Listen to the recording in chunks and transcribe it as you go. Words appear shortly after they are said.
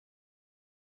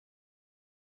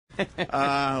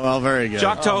Well, very good.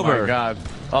 Jocktober. Oh, my God.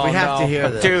 Oh, we have to hear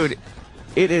this. Dude,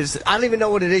 it is... I don't even know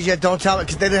what it is yet. Don't tell me,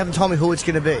 because they haven't told me who it's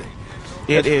going to be.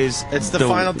 It is... It's the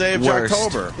final day of worst.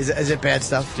 Jocktober. Is it bad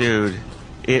stuff? Dude,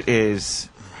 it is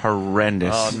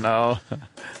horrendous. Oh, no. All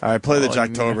right, play the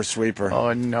Jocktober sweeper.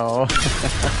 Oh, no.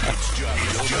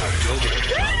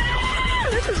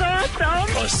 This is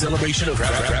awesome. A celebration of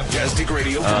craptastic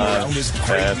radio from around this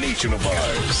great nation of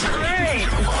ours. Great.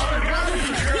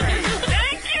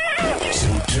 Thank you.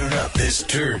 So turn up this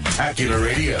turd-tacular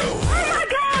radio. Oh, my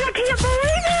God, I can't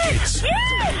believe it. It's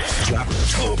Yes.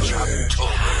 Jocktober.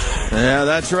 Yeah,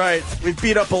 that's right. We've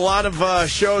beat up a lot of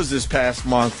shows this past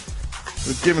month.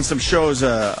 We've given some shows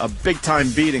a big-time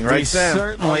beating, right, We Sam?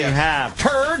 certainly have.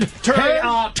 Turd! Hey,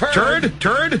 turd.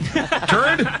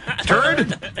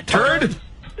 Turd.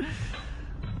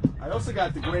 I also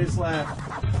got the greatest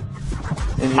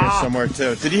laugh in here somewhere,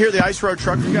 too. Did you hear the Ice Road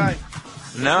Trucker guy?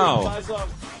 No.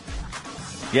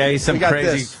 Yeah, he's some We got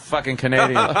crazy this. fucking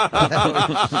Canadian. Shit, man.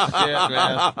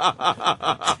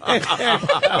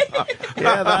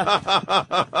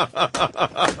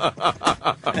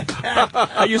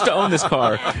 I used to own this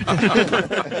car.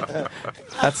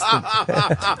 That's the...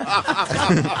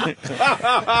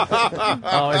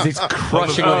 Oh, as he's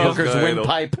crushing a hooker's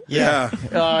windpipe. Yeah.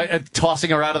 And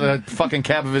tossing her out of the fucking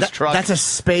cab of his truck. That's a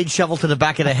spade shovel to the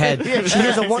back of the head. She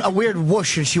hears a weird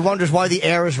whoosh, and she wonders why the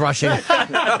air is rushing. Shit,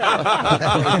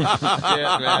 man.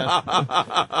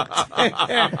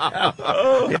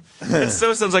 It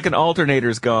so sounds like an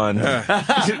alternator's gone. Very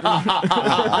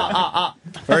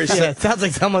Yeah, sad. it sounds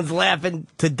like someone's laughing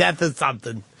to death or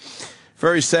something.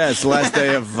 Very sad. It's the last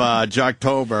day of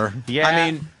Jocktober. Yeah.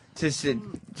 I mean,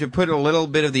 to put a little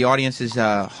bit of the audience's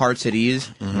hearts at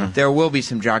ease, there will be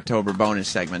some Jocktober bonus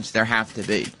segments. There have to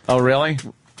be. Oh, really?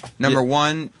 Number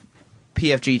one,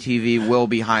 PFG TV will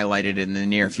be highlighted in the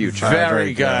near future.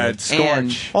 Very good.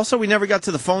 And Scorch. Also, we never got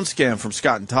to the phone scam from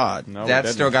Scott and Todd. No, that's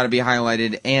we still didn't. got to be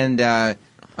highlighted. And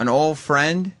an old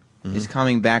friend is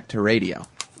coming back to radio.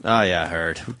 Oh, yeah, I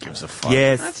heard. Who gives a fuck?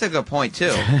 Yes. That's a good point,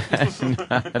 too. I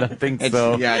don't think It's,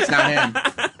 so. Yeah, it's not him.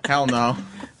 Hell no.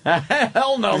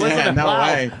 Hell no. Listen Yeah, to no wow.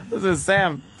 way. This is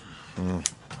Sam.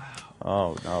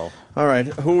 Oh, no. All right.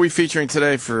 Who are we featuring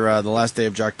today for the last day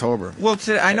of Jocktober? Well,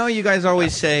 I know you guys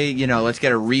always say, let's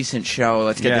get a recent show.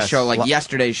 Let's get the Yes. show like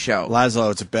yesterday's show. Laszlo,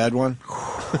 it's a bad one?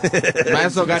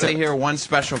 Laszlo got to hear one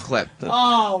special clip.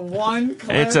 Oh, one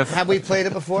clip. It's a Have we played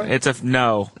it before?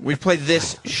 no. We've played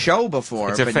this show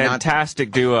before, It's a but fantastic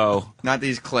duo. not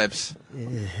these clips.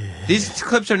 These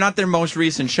clips are not their most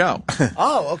recent show.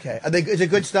 Oh, okay. Is it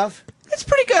good stuff? It's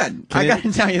pretty good. I got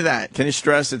to tell you that. Can you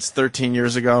stress it's 13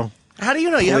 years ago? How do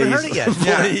you know? You haven't heard it yet.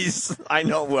 Please. I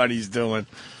know what he's doing.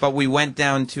 But we went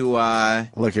down to,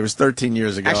 Look, it was 13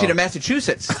 years ago. actually to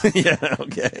Massachusetts. Yeah,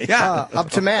 okay. Yeah. Up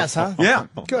to Mass, huh? Yeah.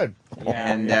 Good.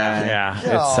 And Yeah,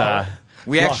 it's,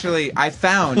 we actually, I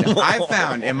found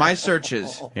in my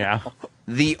searches, yeah.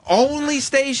 the only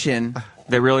station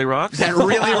That really rocks. that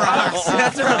really rocks.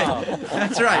 That's right.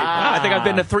 That's right. I think I've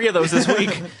been to 3 of those this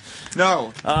week. No,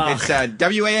 it's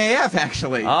WAAF,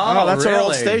 actually. Oh, that's our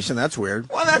old really? station. That's weird.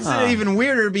 Well, that's even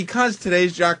weirder because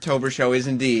today's Jocktober show is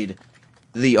indeed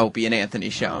the Opie and Anthony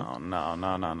show. Oh, no.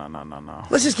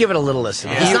 Let's just give it a little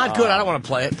listen. It's not good. I don't want to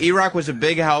play it. E-Rock was a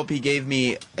big help. He gave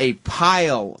me a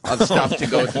pile of stuff to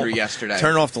go through yesterday.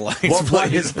 Turn off the lights, What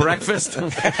please. is breakfast?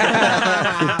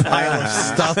 Pile of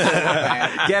stuff.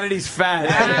 Get it, he's fat.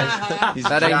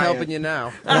 That ain't helping you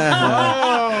now.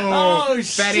 Oh,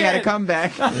 shit. Fatty had a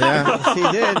comeback. Yeah, He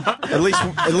did. at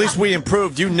least we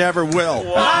improved. You never will.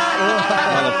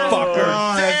 Motherfucker.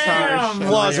 That's harsh.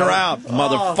 Laws are out,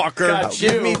 motherfucker. Got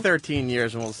Give me 13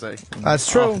 years and we'll see.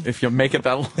 That's true. If you make it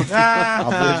that long.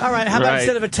 All right, how about Right.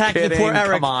 instead of attacking Kidding, poor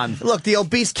Eric, come on. look, the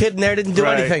obese kid in there didn't do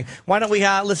Right. anything. Why don't we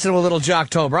listen to a little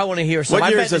Jocktober? I want to hear some. What I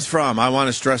year bet is this from? I want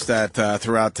to stress that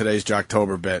throughout today's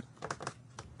Jocktober bit.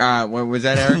 What was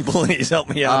that, Eric? Please help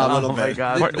me out a little Oh, my bit.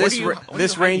 God.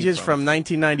 This ranges from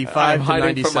 1995 I'm to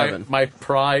hiding from 97. my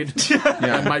pride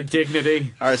and my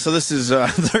dignity. All right, so this is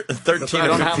 13 I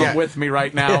don't of have them with me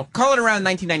right now. Call it around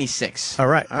 1996. All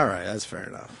right. All right, that's fair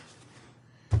enough.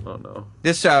 Oh, no.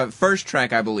 This first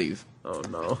track, I believe. Oh,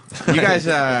 no. You guys,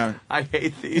 I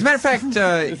hate as these. a matter of fact,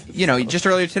 just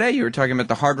earlier today, you were talking about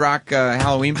the Hard Rock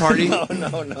Halloween party.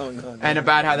 No. And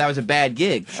about how that was a bad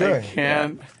gig. Sure.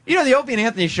 Can't. You know, the Opie and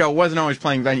Anthony show wasn't always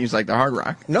playing venues like the Hard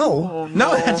Rock. No.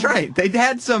 No, that's right. They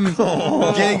had some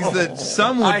gigs that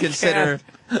some would consider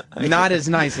Not as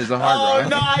nice as a Hard Rock.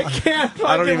 no, I can't.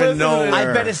 I don't even know. I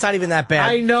bet it's not even that bad.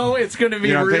 I know it's going to be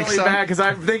You don't think really so? bad because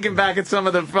I'm thinking back at some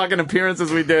of the fucking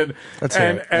appearances we did. That's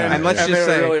and, right. And let's they just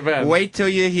were say, really bad. wait till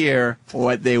you hear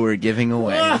what they were giving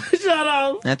away. Shut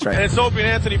up. That's And right. it's Opie and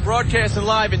Anthony broadcasting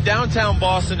live in downtown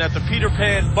Boston at the Peter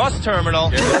Pan bus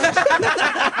terminal.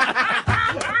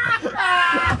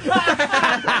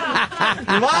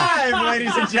 Live,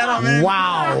 ladies and gentlemen.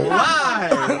 Wow.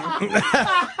 Live.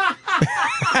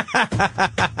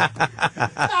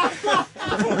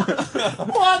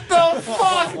 What the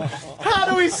fuck? How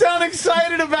do we sound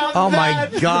excited about Oh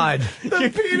that? my God.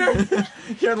 Peter,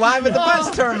 You're live at the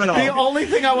bus terminal. the only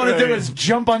thing I want to do is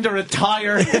jump under a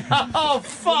tire. Oh,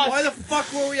 fuck. Why the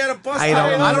fuck were we at a bus? I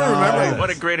don't remember. What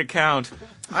a great account.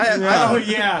 Oh,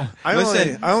 yeah. I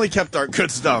only kept our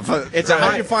good stuff. It's a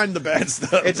How high- you find the bad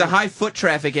stuff? It's a high foot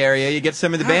traffic area. You get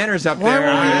some of the banners up there.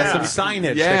 Yeah, some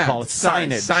signage, Yeah. they call it.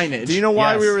 Signage. Signage. Do you know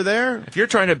why Yes. we were there? If you're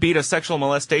trying to beat a sexual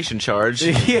molestation charge,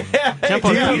 Yeah. jump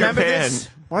on Do you Peter remember Pan. this?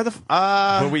 Why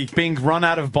the? Were we being run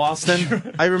out of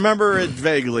Boston? I remember it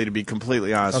vaguely, to be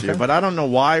completely honest with you, but I don't know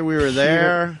why we were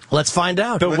there. Let's find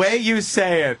out. The way you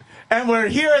say it. And we're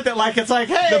here at it's like,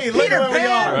 hey, look Peter where we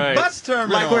Pan are. Right. bus terminal.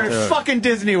 Like we're in fucking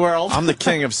Disney World. I'm the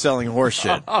king of selling horse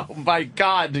shit. Oh, my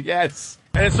God, yes.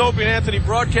 And it's Opie and Anthony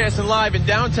broadcasting live in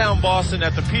downtown Boston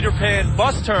at the Peter Pan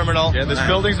bus terminal. Yeah, this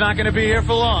building's not going to be here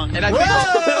for long. And I think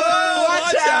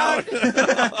Watch out!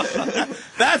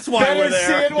 That's why Better we're see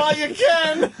there. it while you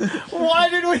can. Why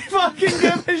did we fucking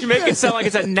give a You make it sound like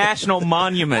it's a national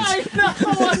monument. I know,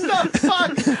 what the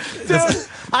fuck? Dude,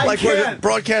 I Like we're can't.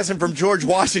 broadcasting from George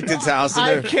Washington's house, and,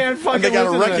 I they're- can't fucking and they got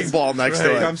a listen to wrecking this. ball next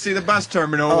to Come it. see the bus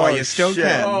terminal while you still shit.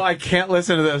 can. Oh, I can't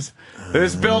listen to this.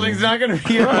 This building's not going to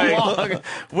be here for long.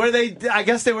 I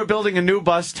guess they were building a new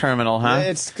bus terminal, huh?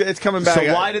 It's coming back.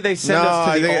 So why did they send us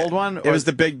to I the think old one? It was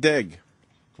the Big Dig.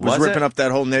 It was Was ripping it? up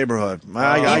that whole neighborhood.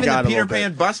 I Even got the a Peter little bit.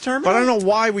 Pan bus terminal? But I don't know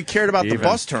why we cared about the Even.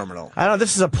 bus terminal. I don't know.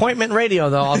 This is appointment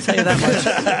radio, though. I'll tell you that much.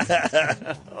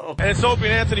 And it's Opie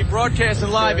and Anthony broadcasting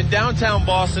live in downtown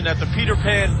Boston at the Peter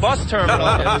Pan bus terminal.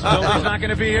 This building's not going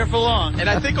to be here for long. And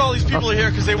I think all these people are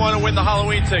here because they want to win the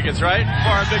Halloween tickets, right? For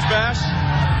our big bash?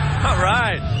 All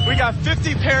right. We got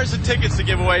 50 pairs of tickets to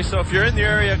give away, so if you're in the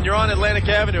area and you're on Atlantic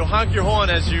Avenue, honk your horn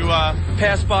as you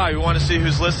pass by. We want to see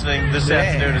who's listening this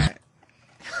afternoon.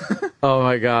 Oh,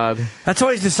 my God. That's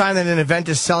always the sign that an event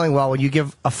is selling well, when you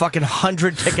give a fucking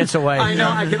 100 tickets away. I know.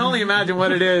 I can only imagine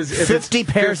what it is. If 50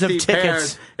 it's pairs of 50 tickets.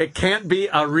 pairs, it can't be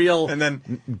a real And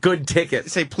then good ticket.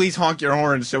 say, please honk your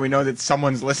horn so we know that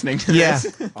someone's listening to Yeah.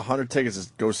 this. 100 tickets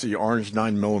is go see Orange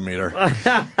 9mm.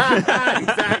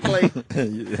 Exactly.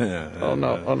 Oh,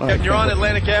 no. Oh, no. If you're on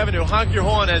Atlantic Avenue, honk your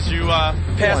horn as you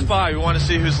pass by. We want to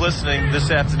see who's listening this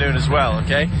afternoon as well,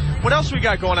 okay? What else we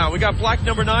got going on? We got Black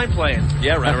Number 9 playing.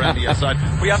 Yeah, right around the outside.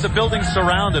 We have the building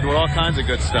surrounded with all kinds of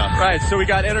good stuff. Right, so we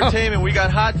got entertainment, we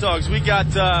got hot dogs, we got,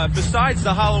 besides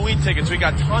the Halloween tickets, we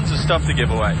got tons of stuff to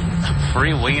give away.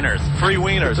 Free wieners. Free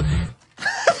wieners.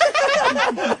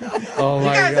 Oh, You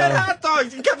my guys had God. hot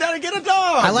dogs. You come down and get a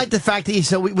dog. I like the fact that you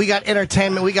said we got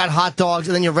entertainment, we got hot dogs,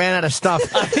 and then you ran out of stuff.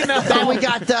 Then we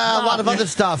got a lot of other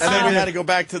stuff. And then we had to go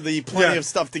back to the plenty of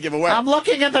stuff to give away. I'm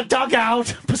looking at the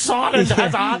dugout. Poseidon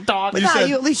has a hot dog. Nah,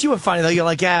 at least you were funny, though. You're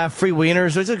like, yeah, free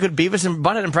wieners. Was it a good Beavis and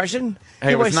Butthead impression?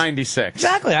 Hey, it was Anyways, 96.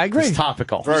 Exactly, I agree. It's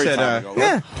topical. Very said, topical.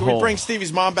 yeah. Can we bring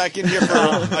Stevie's mom back in here for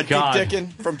a deep God.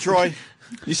 dicking from Troy?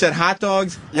 You said hot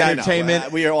dogs, I know.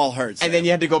 entertainment, We are all hurt. and then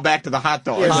you had to go back to the hot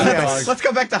dogs. Hot dogs. Let's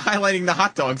go back to highlighting the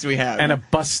hot dogs we have. And a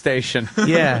bus station.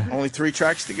 Yeah. only 3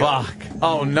 tracks to go. Fuck.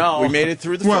 Oh, no. We made it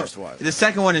through the first one. The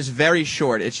second one is very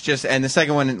short. It's just, and the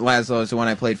second one, Laszlo, is the one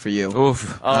I played for you.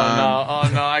 Oof. Oh, no. Oh,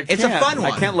 no. I can't. It's a fun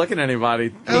one. I can't look at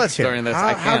anybody let's hear it. during this.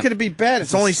 I How can't. could it be bad?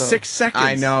 It's only 6 seconds.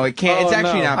 I know, it can't. It's Oh,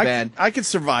 actually no. not bad. I could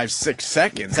survive 6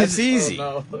 seconds. That's easy.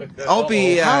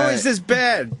 Opie, How is this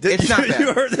bad? It's not bad.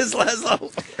 You heard this, Laszlo?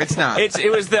 It's not.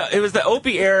 It was the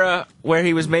Opie era where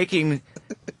he was making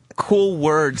cool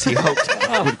words he hoped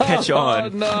would catch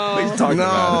on. No. What are you talking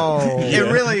about? No.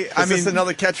 It really, Is this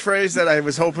another catchphrase that I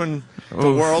was hoping the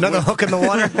world Another would... hook in the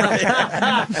water?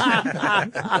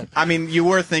 I mean, you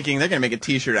were thinking they're going to make a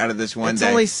T-shirt out of this one It's day.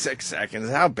 only 6 seconds.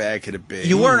 How bad could it be?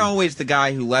 You weren't always the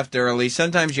guy who left early.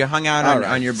 Sometimes you hung out All right,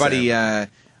 on your buddy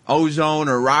Ozone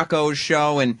or Rocco's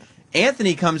show, and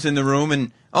Anthony comes in the room,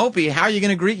 and Opie, how are you going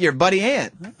to greet your buddy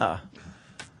Ant?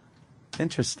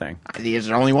 Interesting. There's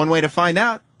only one way to find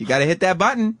out. You got to hit that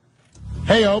button.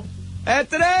 Hey, Ope.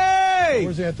 Anthony!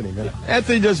 Where's Anthony, man?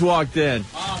 Anthony just walked in.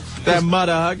 That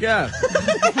mother hug, yeah.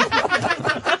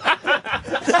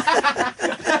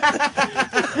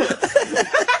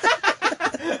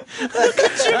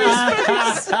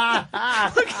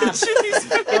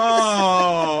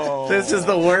 Oh, This is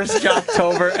the worst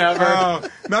Jocktober ever. Oh,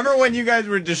 remember when you guys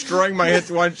were destroying my Hits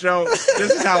One show?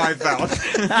 This is how I felt.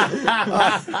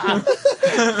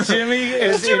 Jimmy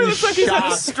is in looks like he's had a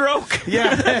shock. stroke.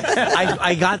 Yeah.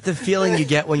 I got the feeling you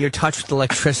get when you're touched with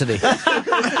electricity.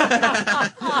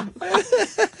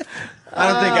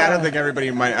 I don't think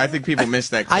everybody might. I think people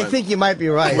missed that clip. I think you might be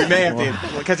right. we may have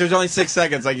to, because there's only 6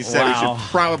 seconds, like you said. We Wow. should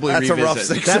probably That's a revisit. rough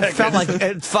 6 That seconds. felt like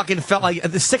it fucking felt like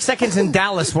the 6 seconds in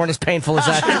Dallas weren't as painful as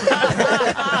that.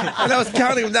 And I was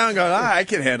counting them down, going, I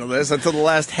can handle this until the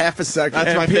last half a second. That's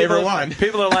And my favorite one.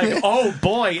 People are like, oh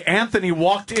boy, Anthony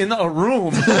walked in a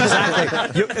room. Exactly.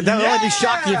 That would only be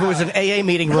shocking if it was an AA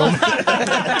meeting room.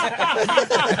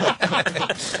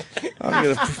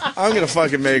 I'm gonna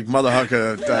fucking make Mother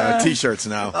Hucka t-shirts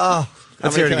now. Oh,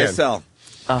 Let's hear it again. Sell?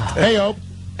 Hey, Ope.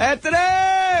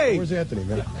 Anthony! Where's Anthony,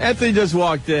 man? Anthony just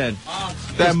walked in.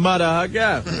 That mother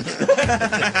hugger.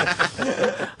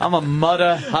 I'm a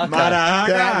mudda hucka.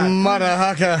 that mother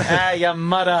hucker. Ah, you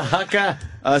mudda hucka.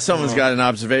 Someone's got an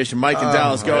observation. Mike in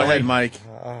Dallas. Go ahead, Mike.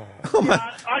 I'm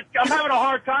having a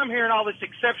hard time hearing all this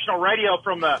exceptional radio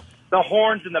from the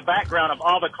horns in the background of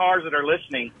all the cars that are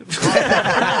listening.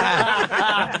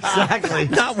 Exactly.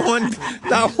 Not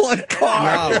one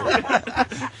car.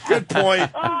 Good point.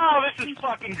 Oh, this is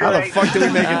fucking How the great. fuck did we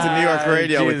make it to New York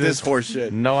radio with Jesus. this horse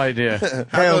shit? No idea.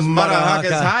 How those Mother Mother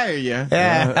Huckas Hucka. hire you?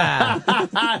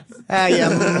 Yeah. You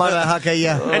mother hucker, you.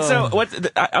 And so,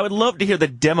 I would love to hear the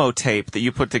demo tape that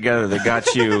you put together that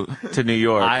got you to New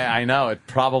York. I know. It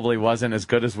probably wasn't as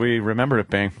good as we remember it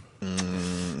being.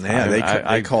 Yeah,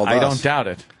 they called us. I don't doubt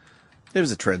it. It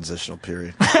was a transitional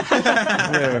period.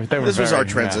 This was our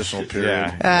transitional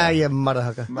period. You mother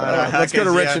hucker. Let's go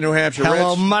to Rich in New Hampshire.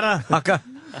 Hello, Rich. mother hucker.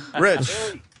 Rich.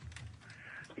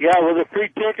 Yeah, with the free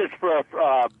tickets for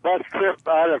a bus trip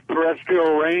out of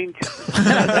terrestrial range.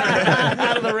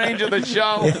 Out of the range of the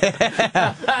show.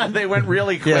 They went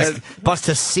really quick. Yes. Bust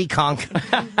to Seekonk.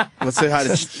 Let's say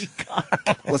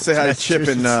hi to Chip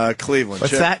in Cleveland.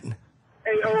 What's Chip. that?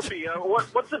 Hey, Opie,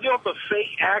 what's the deal with the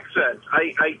fake accent?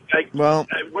 Well,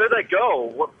 where'd that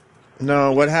go?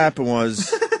 no, what happened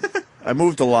was I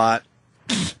moved a lot.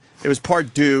 It was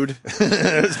part dude.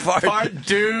 It was Part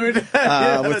dude. with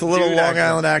a little Dude Long accent.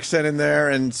 Island accent in there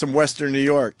and some Western New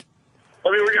York. I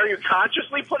mean, are you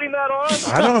consciously putting that on?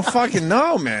 I don't fucking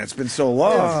know, man. It's been so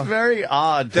long. It's very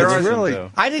odd. There to are listen really- to.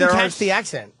 I didn't There catch are- the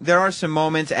accent. There are some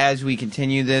moments as we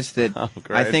continue this that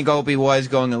great. I think Opie was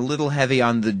going a little heavy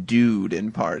on the dude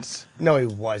in parts. No, he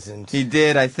wasn't. He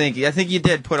did, I think you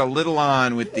did put a little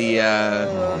on with the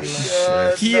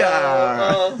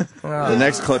The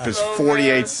next clip is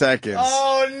 48 seconds.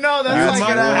 Oh no, That's like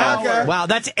an rough. hour. Wow,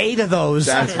 that's 8 of those.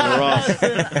 That's rough.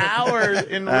 An hour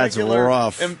in That's regular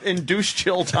rough. in douche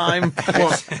chill time.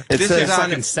 It This says is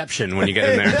on Inception when you get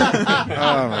in there.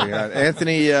 Oh my God!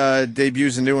 Anthony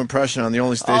debuts a new impression on the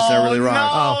only station that really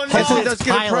rocks. no, Hopefully does it's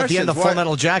get Kyle at the end of impressions. Full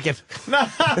Metal Jacket.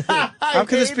 How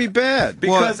could this be bad?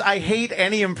 Because I hate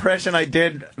any impression I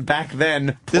did back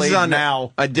then. This Played is on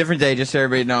now. a different day, just so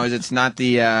everybody knows. It's not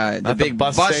the big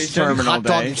bus bus station. terminal Hot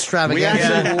dog day. We extravaganza.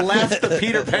 actually left the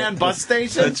Peter Pan bus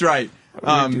station. That's right.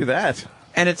 We do that.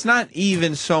 And it's not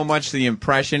even so much the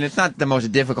impression. It's not the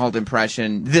most difficult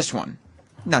impression. This one.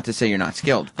 Not to say you're not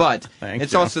skilled, but Thank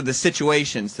it's you. also the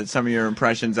situations that some of your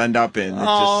impressions end up in. It's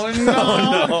Oh just,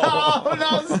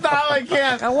 no, stop! I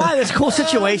can't. Now, why? There's cool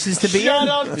situations to be Shut in.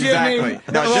 up, Jimmy.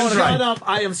 Exactly. No, Jim's Shut right. up!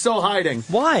 I am so hiding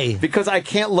Why? because I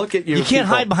can't look at you. You can't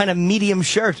people. hide behind a medium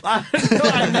shirt. I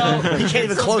know. You can't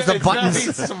even close the It's buttons.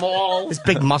 very small. His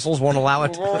big muscles won't allow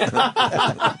it.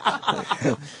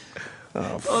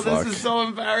 Oh, this is so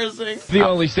embarrassing. The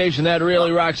only station that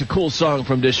really rocks a cool song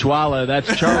from Dishwalla,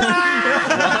 that's Charlie.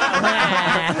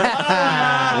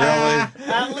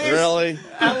 Really?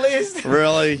 At least.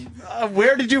 Really?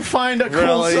 Where did you find a cool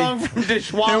Really? song from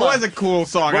Dishwalla? it was a cool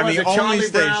song What on was the it, only Charlie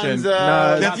station.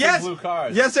 Brown's, yes,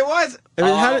 yes, it was. I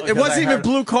mean, it because wasn't I even heard-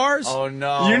 blue cars. Oh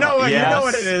no! You know what? Yes. You know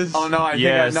what it is. Oh no! I think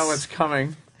Yes. I know what's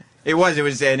coming. It was,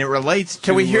 and it relates to.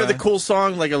 Can we hear the cool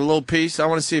song, like a little piece? I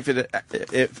want to see if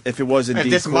it was indeed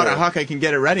If this cool. Mother Hucka can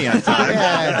get it ready on time.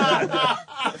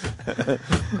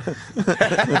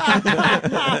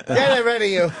 Get it ready,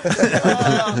 you.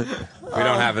 We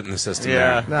don't have it in the system.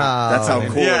 Yeah. No. That's how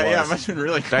cool yeah, it was. yeah, it must have been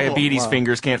really cool. Diabetes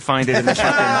fingers can't find it in the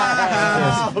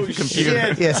fucking Oh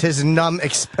shit! Yes, his numb.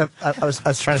 I was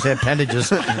trying to say appendages,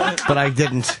 but I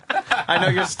didn't. I know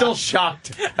you're still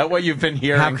shocked at what you've been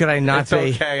hearing. How could I not it's be?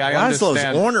 Okay, I Laszlo's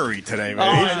understand. ornery today, Oh,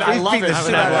 man. I He's love beating it. the I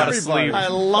shit haven't out had of a everybody. sleep. I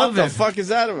love What it. the fuck is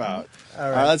that about?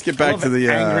 All right, let's get back to the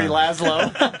Angry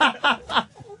Laszlo.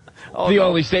 The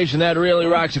only station that really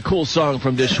rocks a cool song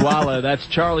from Dishwalla. That's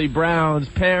Charlie Brown's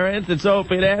parents. It's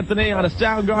Opie and Anthony on a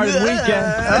Soundgarden weekend.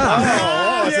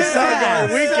 It's a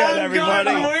Soundgarden weekend,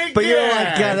 everybody. But you're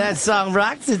like, that song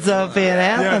rocks. It's Opie and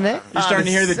Anthony. You're starting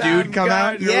to hear the dude come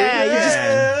out?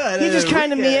 Yeah, you're just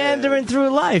kind of meandering through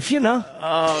life, you know.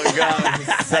 Oh, God.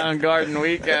 Soundgarden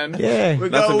weekend. Yeah.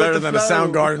 Nothing better than a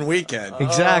Soundgarden weekend.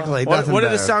 Exactly. What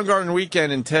did a Soundgarden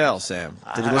weekend entail, Sam?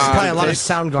 Did you listen play to a lot of tapes?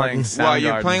 Soundgarden. Well,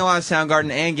 you're playing a lot of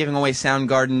Soundgarden and giving away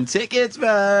Soundgarden tickets,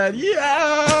 man.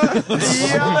 Yeah!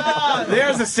 Yeah!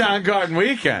 There's a Soundgarden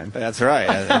weekend. That's right,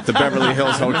 at the Beverly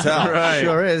Hills Hotel. Right.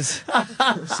 Sure is.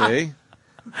 See?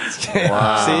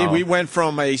 Wow. See, we went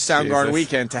from a Soundgarden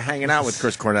weekend to hanging out with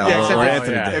Chris Cornell. Yeah, except or that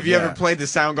Anthony did. if you ever played the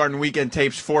Soundgarden weekend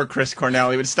tapes for Chris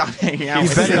Cornell, he would stop hanging out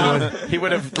with us. He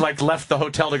would have left the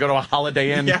hotel to go to a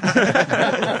Holiday Inn.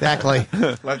 Exactly.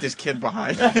 Left his kid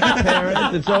behind.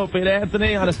 Parents, it's Opie and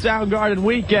Anthony on a Soundgarden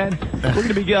weekend. We're going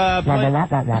to be playing...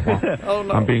 Oh,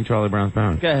 no. I'm being Charlie Brown's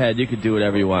parent. Go ahead. You can do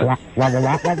whatever you want. No,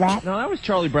 that was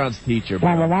Charlie Brown's teacher,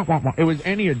 bro. It was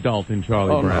any adult in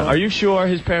Charlie Brown. Are you sure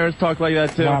his parents talk like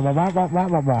that, too?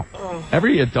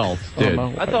 Every adult did.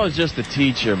 I thought it was just the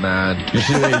teacher, man. You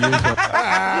see they use it.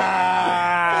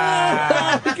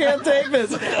 I can't take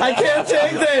this. I can't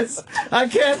take this. I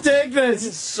can't take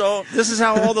this. So, this is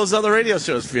how all those other radio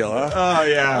shows feel, huh? Oh,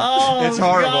 yeah. Oh, it's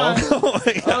horrible. Oh,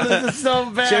 my God. This is so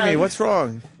bad. Jimmy, what's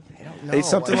wrong? I don't know. Ate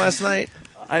something last night?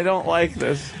 I don't like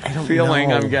this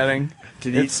feeling I'm getting.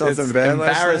 Did you eat something bad last night?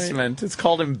 Embarrassment. It's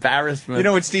called embarrassment. You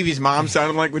know what Stevie's mom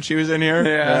sounded like when she was in here?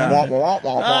 Yeah. Wah, wah,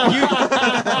 wah, wah, wah.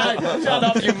 Shut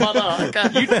up, you mother.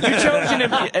 You chose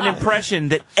an impression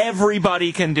that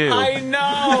everybody can do. I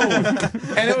know.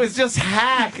 And it was just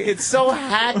hack. It's so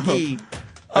hacky.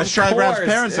 That's Charlie Brown's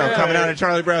parents, though, yeah. coming out of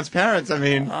Charlie Brown's parents. I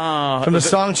mean, From the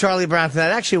song Charlie Brown,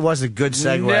 that actually was a good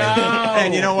segue. No.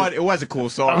 and you know what? It was a cool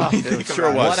song. It sure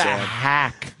was. What a Sam.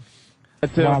 hack.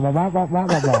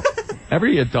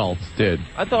 Every adult did.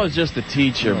 I thought it was just the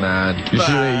teacher, man. You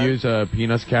see they use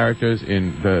Peanuts characters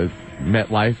in the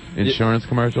MetLife insurance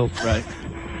commercials? Right.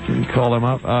 You can call them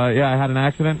up. Yeah, I had an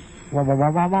accident. What do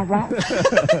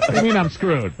you mean I'm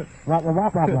screwed?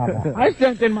 I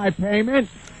sent in my payment.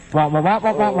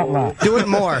 Do it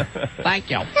more. Thank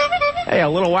you. Hey, a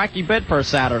little wacky bit for a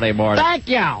Saturday morning. Thank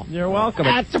you. You're welcome.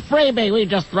 That's a freebie. We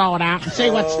just throw it out and see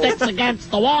what sticks against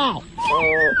the wall.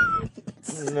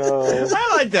 No.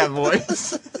 I like that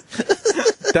voice.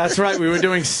 That's right. We were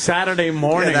doing Saturday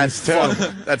mornings, too.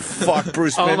 That fuck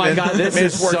Bruce Oh, Pittman. my God. This made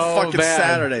is us work so fucking bad.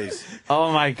 Saturdays.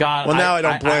 Oh, my God. Well, now I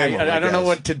don't blame him, I I don't know guess.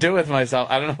 what to do with myself.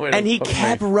 I don't know where to And he put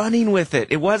kept me. running with it.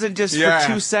 It wasn't just Yeah.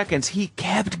 for 2 seconds. He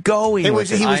kept going. He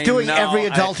was with it. I doing know, every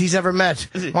adult he's ever met.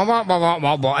 And how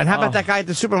about that guy at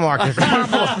the supermarket?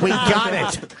 We got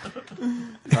it.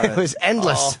 It was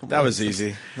endless. That was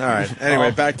easy. All right.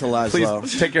 Anyway, back to Laszlo.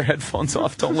 Please take your headphones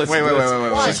off. Don't listen Wait, to wait, this. wait,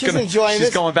 wait, Why? wait. She's enjoying She's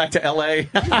this. going back to L.A.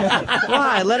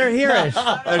 Why? Let her hear it.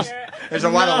 There's a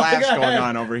lot of laughs go ahead. going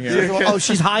on over here. Oh,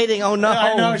 she's hiding. Oh, no.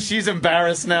 I know. She's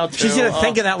embarrassed now, too. She's going to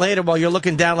think of that later while you're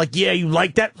looking down like, yeah, you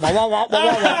like that?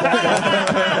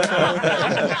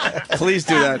 Please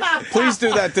do that. Please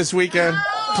do that this weekend.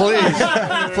 Please.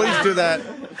 Please do that.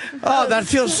 Oh, that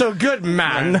feels so good,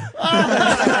 man.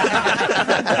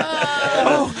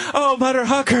 Oh, Mother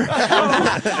Hucker.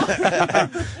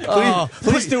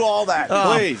 Please do all that.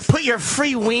 Please. Put your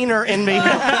free wiener in me.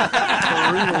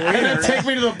 Take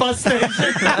me to the bus station.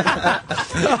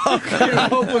 You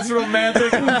hopeless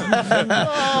romantic.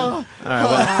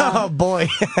 Oh, boy.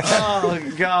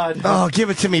 Oh, God. Oh, give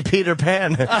it to me, Peter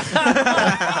Pan.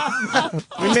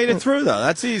 We made it through, though.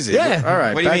 That's easy. Yeah. All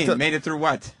right. What do you back mean? to- Made it through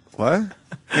what? What?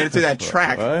 Made it through that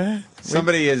track. What?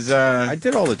 Somebody is. I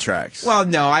did all the tracks. Well,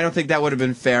 no, I don't think that would have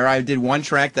been fair. I did one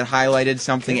track that highlighted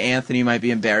something Anthony might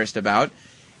be embarrassed about,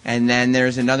 and then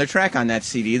there's another track on that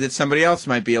CD that somebody else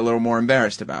might be a little more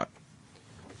embarrassed about.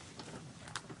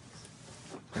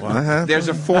 What happened? There's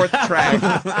a fourth track.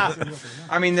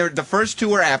 I mean, the first two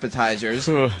were appetizers.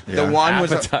 The one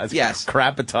was yes,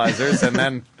 Crappetizers, and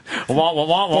then wah, wah, wah,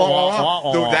 wah, wah,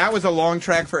 wah, wah. that was a long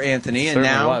track for Anthony, and Certainly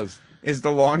now was. is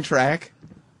the long track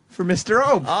for Mr.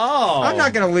 Ope. Oh, I'm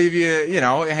not going to leave you,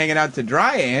 hanging out to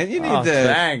dry, Ant. You need Oh, to.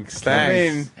 thanks. I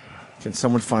mean, Can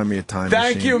someone find me a time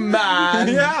thank machine? you, man.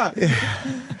 yeah.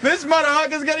 This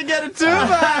motherfucker is going to get it too,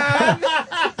 man.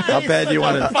 How bad do you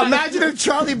want to... Imagine if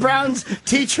Charlie Brown's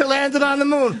teacher landed on the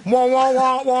moon. Wah, wah,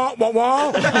 wah, wah, wah,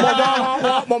 wah. Wah, wah, wah,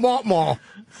 wah, wah, wah, wah.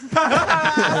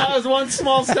 That was one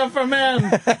small step for man,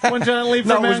 one giant leap for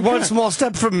No, it was mankind. one small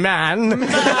step for man. One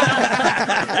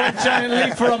giant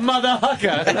leap for a mother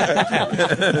hugger.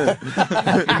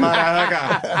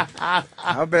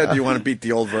 How bad do you want to beat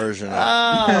the old version?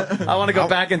 I want to go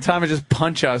back in time and just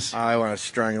punch us. I want to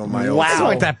strangle my old. Wow. It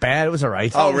wasn't that bad. It was all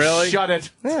right. Oh, really? Shut it.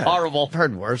 Yeah. It's horrible.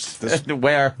 Heard worse.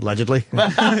 Where? Allegedly.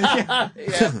 Yeah,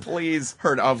 please.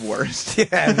 Heard of worst.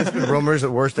 Yeah, there's been rumors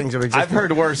that worse things have existed. I've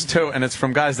heard worse, too, and it's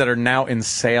from guys that are now in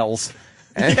sales.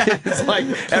 And it's like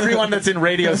everyone that's in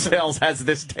radio sales has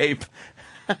this tape.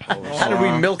 How did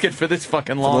we milk it for this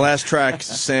fucking The long? last track,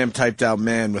 Sam typed out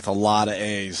 "man" with a lot of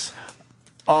A's.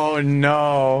 Oh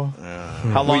no!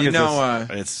 How long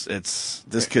is It's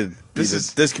this could be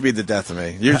this could be the death of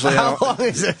me. Usually, How long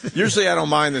is it? Usually, I don't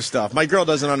mind this stuff. My girl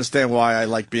doesn't understand why I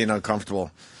like being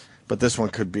uncomfortable, but this one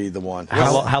could be the one.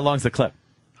 How long's the clip?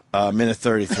 Minute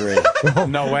 33.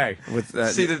 No way. With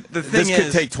See, the thing this is,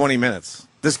 could take 20 minutes.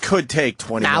 This could take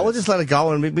 20 minutes. we'll just let it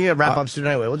go, and we can wrap up soon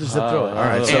anyway. We'll just zip through it. All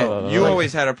right. So you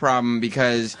always had a problem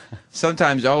because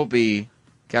sometimes Opie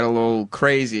got a little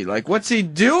crazy. Like, what's he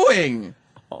doing?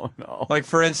 Oh no! Like,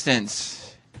 for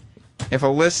instance, if a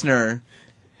listener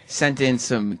sent in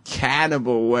some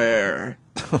cannibal-ware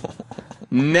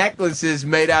necklaces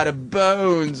made out of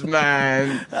bones,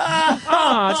 man.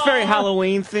 Oh, it's very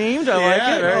Halloween themed. I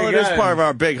like it. Well, it is part of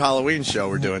our big Halloween show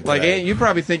we're doing Like, today. you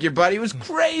probably think your buddy was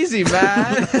crazy,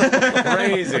 man.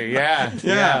 Crazy,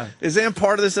 yeah. Is Aunt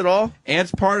part of this at all?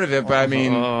 Ant's part of it, but I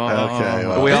mean, Okay.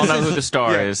 But we all know who the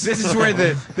star is. this is where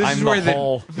the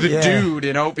hole. dude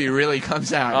in Opie really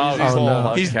comes out. Oh,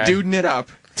 no. He's Okay. duding it up.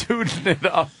 Duding it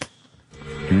up.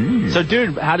 So,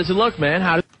 dude, how does it look, man?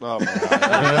 How does... Oh, my God.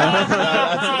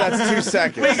 That's 2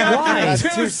 seconds. Why?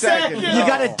 That's 2 seconds. You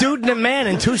got a dude and a man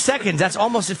in 2 seconds. That's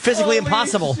almost physically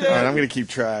impossible. All right, I'm going to keep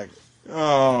track.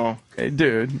 Oh. Hey,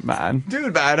 dude, man.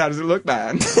 Dude, man, how does it look,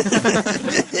 man? God,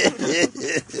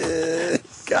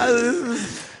 this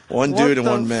is one dude and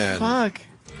one man. Fuck.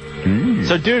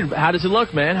 So, dude, how does it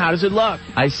look, man? How does it look?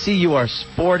 I see you are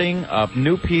sporting a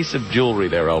new piece of jewelry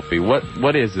there, Opie.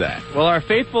 What is that? Well, our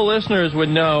faithful listeners would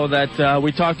know that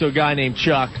we talked to a guy named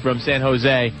Chuck from San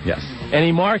Jose. Yes. And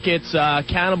he markets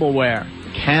cannibal-ware.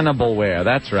 Cannibal-ware,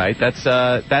 that's right. That's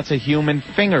a human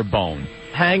finger bone.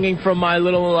 Hanging from my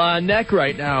little neck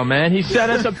right now, man. He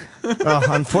sent us a...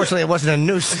 Unfortunately, it wasn't a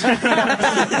noose.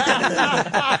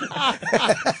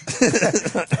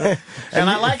 And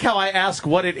I like how I ask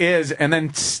what it is and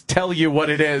then tell you what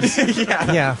it is.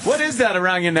 Yeah. What is that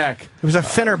around your neck? It was a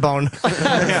finner bone.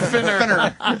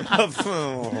 Finner.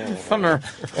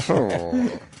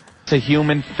 It's a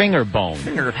human finger bone.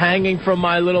 Hanging from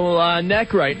my little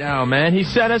neck right now, man. He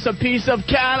sent us a piece of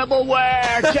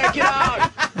cannibal-ware. Check it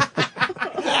out.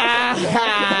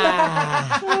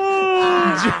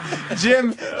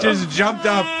 Jim just jumped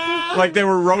up like there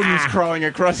were rodents crawling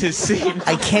across his seat.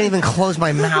 I can't even close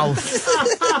my mouth.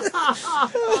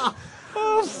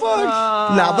 Oh,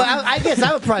 fuck. No, but I guess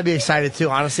I would probably be excited too,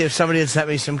 honestly, if somebody had sent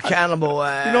me some cannibal.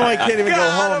 You know I can't even go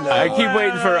home now. I keep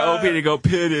waiting for Opie to go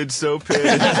pitted, so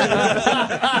pitted.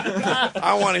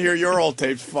 I want to hear your old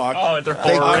tapes, fuck. Oh, they're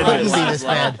They horrendous. couldn't be this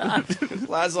bad.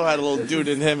 Laszlo had a little dude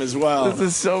in him as well. This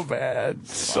is so bad.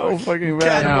 So fucking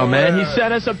bad. Oh, man. He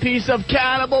sent us a piece of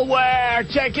cannibal-ware.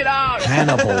 Check it out.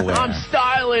 Cannibal-ware. I'm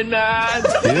styling, man.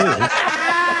 Dude.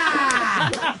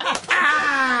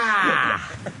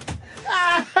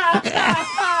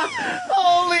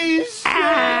 Holy shit!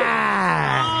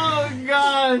 Oh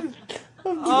God!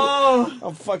 Oh,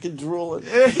 I'm fucking drooling.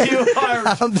 you are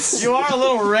a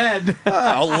little red.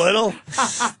 A little?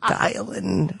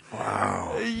 Styling.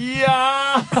 Wow.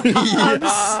 Yeah. I'm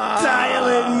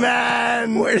styling,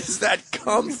 man. Where does that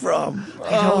come from? I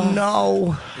don't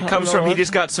know. It comes from he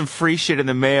just got some free shit in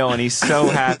the mail and he's so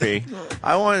happy.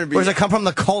 I wanted to be. Where does it come from?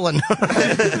 The colon.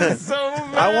 So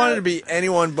mad. I wanted to be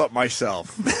anyone but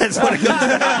myself. That's what it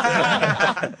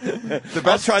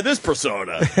I'll try this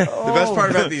persona. The best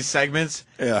part about these segments,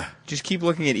 Yeah. just keep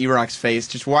looking at E-Rock's face,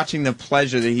 just watching the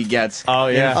pleasure that he gets. Oh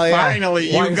yeah. And finally,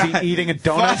 you One's got eating a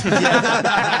donut.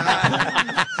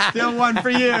 still one for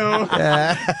you.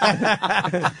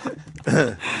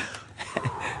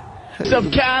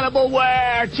 Some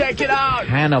cannibal-ware. Check it out.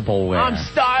 Cannibal-ware. I'm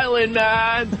styling,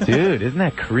 man. Dude, isn't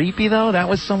that creepy, though? That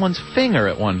was someone's finger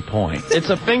at one point.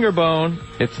 It's a finger bone.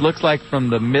 It looks like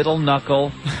from the middle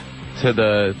knuckle to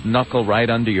the knuckle right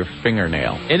under your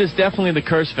fingernail. It is definitely the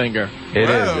curse finger. It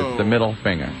is. It's the middle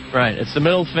finger. Right. It's the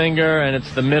middle finger, and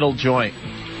it's the middle joint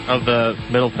of the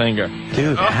middle finger.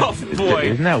 Dude, Oh, boy.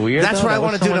 Isn't that weird? That's though? what I That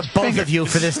want was to do to someone's both finger. of you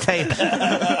for this tape.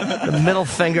 The middle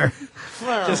finger.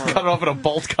 Just cut it off with a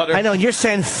bolt cutter. I know, and you're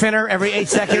saying finner every 8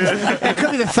 seconds. It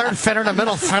could be the third finner, the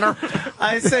middle finner.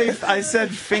 I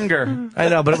said finger. I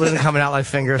know, but it wasn't coming out like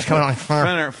finger. It's coming out like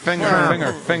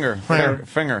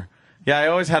Finger. Yeah, I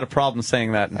always had a problem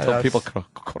saying that until people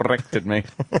corrected me.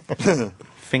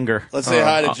 Finger. Let's say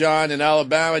hi to John in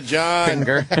Alabama. John.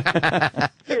 Finger.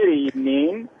 Good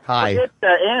evening. Hi. Forget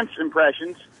Ant's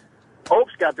impressions.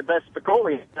 Hope's got the best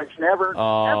Spicoli impression ever.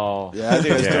 Oh. Yeah, I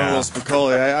think I was doing a little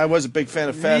Spicoli. I was a big fan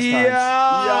of Fast Times.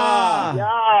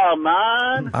 Yeah,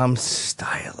 man. I'm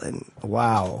styling.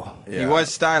 Wow. He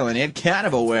was styling. He had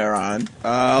cannibal wear on.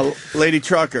 Lady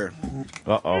Trucker.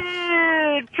 Uh-oh.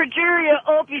 Progeria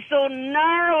Opie so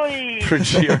gnarly.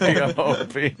 Progeria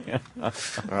Opie. All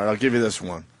right, I'll give you this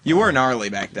one. You were gnarly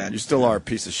back then. You still are a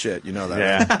piece of shit. You know that,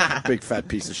 Yeah. right? Big fat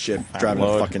piece of shit driving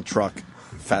load. a fucking truck.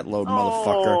 Fat load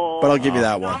motherfucker. But I'll give you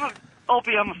that one.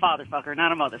 Opie, I'm a fatherfucker,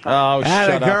 not a motherfucker. Oh, shut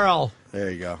up. Girl. There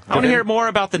you go. I want to hear more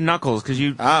about the knuckles because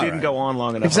you didn't go on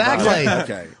long enough. Exactly.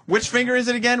 Okay. Which finger is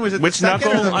it again? Was it Which the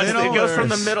second knuckle? or the middle? It goes or- from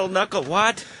the middle knuckle.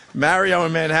 What? Mario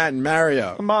in Manhattan.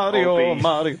 Mario. Mario.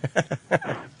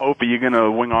 Opie, you're going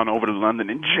to wing on over to London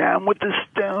and jam with the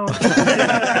Stones.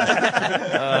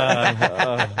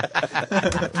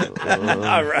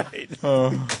 All right.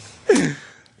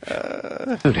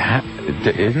 Dude,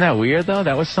 isn't that weird, though?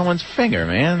 That was someone's finger,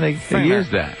 man. They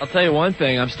used that. I'll tell you one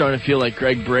thing. I'm starting to feel like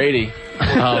Greg Brady.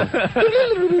 Oh.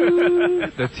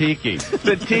 The tiki.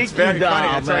 The tiki very funny.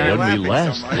 doll, That's why you're man. When we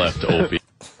laughing so last much. left Opie.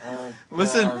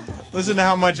 Listen to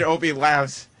how much Opie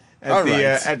laughs at All the right.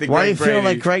 at the Why do you Greg feel Brady.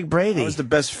 like Greg Brady? That was the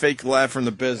best fake laugh in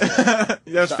the business. That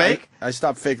was fake? I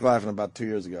stopped fake laughing about 2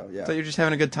 years ago. Yeah. I thought you were just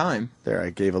having a good time. There, I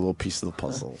gave a little piece of the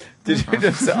puzzle. Did you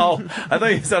just say, oh, I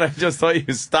thought you said I just thought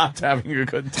you stopped having a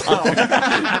good time.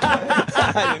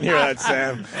 I didn't hear that,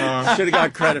 Sam. Should have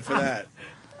got credit for that.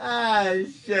 Ah,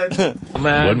 shit.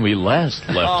 When we last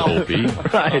left Opie,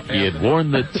 he had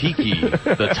worn the tiki,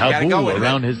 the Gotta go taboo with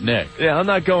around his neck. Yeah, I'm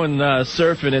not going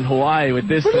surfing in Hawaii with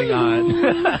this thing on.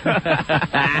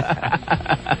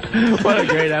 What a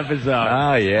great episode.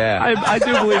 Oh, yeah. I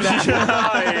do believe that.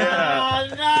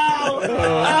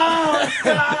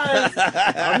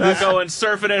 I'm not going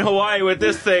surfing in Hawaii with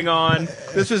this thing on.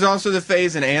 This was also the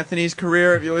phase in Anthony's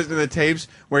career, if you listen to the tapes,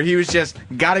 where he was just,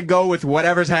 gotta go with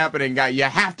whatever's happening, guy. You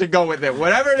have to go with it.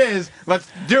 Whatever it is, let's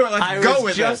do it. Let's go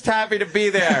with it. I was just happy to be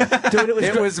there. Dude,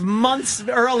 it was months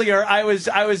earlier. I was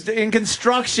in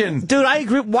construction. Dude, I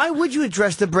agree. Why would you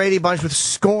address the Brady Bunch with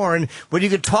scorn when you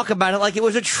could talk about it like it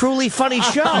was a truly funny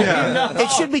show? Yeah. It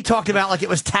should be talked about like it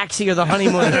was Taxi or The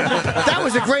Honeymoon. That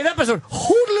was a great episode.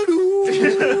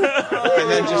 And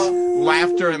then just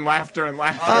laughter and laughter and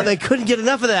laughter. Oh, they couldn't get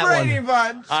enough of that Brady one.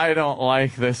 Bunch. I don't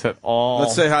like this at all.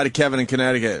 Let's say hi to Kevin in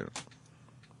Connecticut.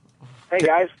 Hey,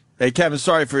 guys. Hey, Kevin,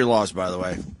 sorry for your loss, by the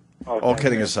way. All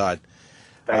kidding aside.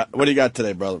 What do you got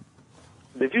today, brother?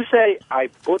 Did you say I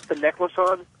put the necklace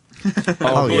on?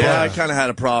 Oh, yeah. I kind of had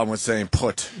a problem with saying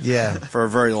put. Yeah. For a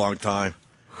very long time.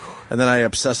 And then I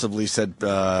obsessively said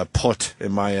put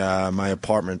in my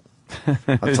apartment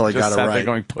until I got it right.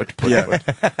 Going put. Yeah.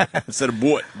 Instead of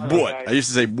what. I used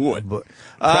to say what.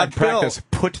 Practice.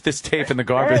 Put this tape in the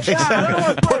garbage.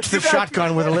 Put the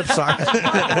shotgun where the lips are.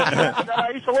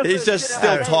 He's just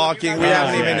still talking. We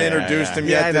haven't even introduced him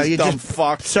yet. I know. This You dumb just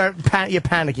fuck. Sir, you're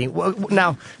panicking.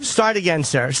 Now, start again,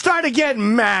 sir. Start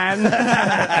again,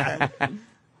 man.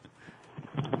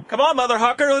 Come on, mother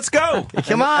hucker, let's go.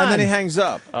 Come on. And then he hangs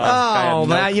up. Oh,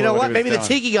 man. You know what? Maybe the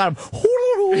tiki got him.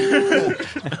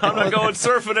 I'm not going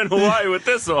surfing in Hawaii with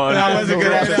this on. That was a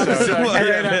good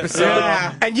episode.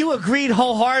 Yeah. And you agreed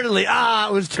wholeheartedly.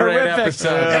 It was terrific.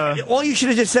 episode. All you should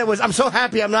have just said was, I'm so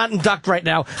happy I'm not induct right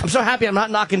now. I'm so happy I'm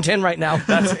not knocking 10 right now.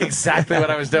 That's exactly what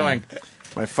I was doing.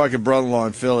 My fucking brother-in-law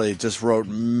in Philly just wrote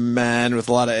man with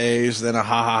a lot of A's, then a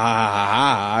ha ha ha ha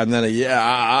ha, and then a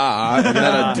yeah, and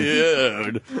then a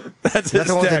dude. That's his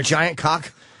the one with the text. giant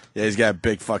cock? Yeah, he's got a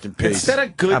big fucking piece. Instead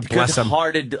of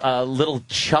good-hearted little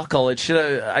chuckle, I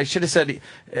should have said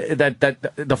that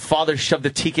the father shoved the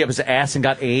tiki up his ass and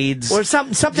got AIDS. Or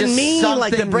something Just mean,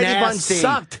 like the something Brady Bunch nasty.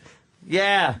 sucked.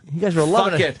 Yeah. You guys were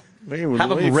loving Fuck it.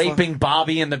 Have him raping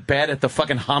Bobby in the bed at the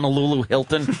fucking Honolulu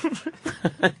Hilton.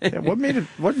 Yeah, what made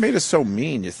it so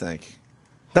mean, you think?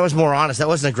 That was more honest. That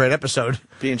wasn't a great episode.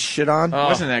 Being shit on? It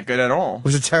wasn't that good at all. It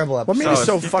was a terrible episode. What made it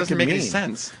so It fucking doesn't make mean? any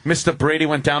sense. Mr. Brady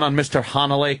went down on Mr.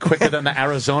 Honolulu quicker than the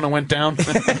Arizona went down.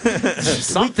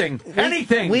 Something.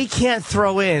 Anything. We can't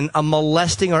throw in a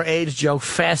molesting or AIDS joke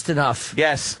fast enough.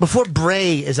 Yes. Before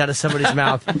Bray is out of somebody's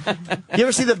mouth. You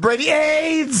ever see the Brady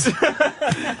AIDS?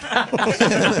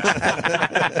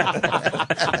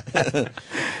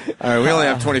 All right, we only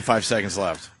have 25 seconds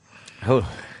left. Oh.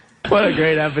 What a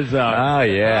great episode. Oh,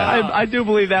 yeah. I do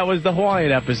believe that was the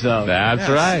Hawaiian episode. That's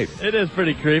right. It is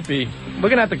pretty creepy. We're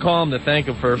going to have to call him to thank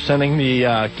him for sending the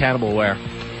cannibal wear.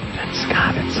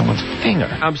 Scott, that's someone's finger.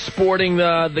 I'm sporting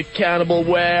the cannibal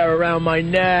wear around my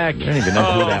neck. I don't even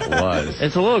know who that was.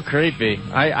 It's a little creepy.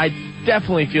 I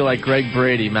definitely feel like Greg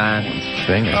Brady, man.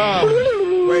 Finger.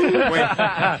 Wait.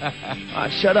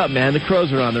 Shut up, man. The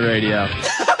crows are on the radio.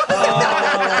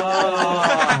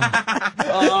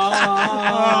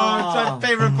 It's my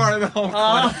favorite part of the whole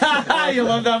clip. You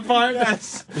love that part?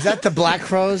 Yes. Is that the Black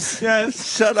Crows?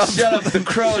 Yes. Shut up. Shut up. The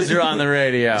crows are on the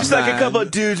radio. Just like a couple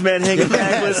of dudes, man, hanging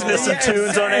back, listening to some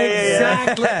tunes on AAM.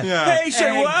 Exactly. Yeah. Hey,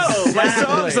 Shay, whoa, my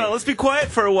song's on. Let's be quiet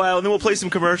for a while, and then we'll play some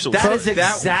commercials. That is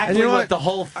exactly you know what what? the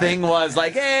whole thing was.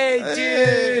 Like, hey,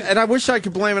 dude. And I wish I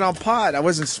could blame it on pot. I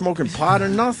wasn't smoking pot or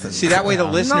nothing. See, that way the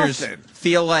listeners Nothing.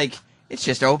 feel like it's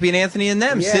just Opie and Anthony and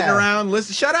them sitting around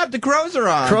listening. Shut up, the crows are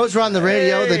on. Crows are on the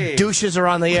radio. Hey. The douches are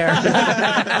on the air.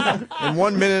 In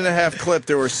 1 minute and a half clip,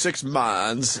 there were 6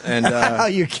 Mahns and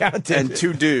You counted. and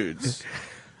 2 dudes.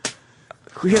 Can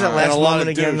we hear that And last a lot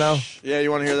moment of again, though? douche. Yeah,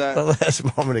 you want to hear The that?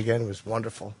 last moment again was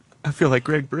wonderful. I feel like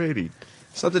Greg Brady.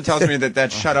 Something tells me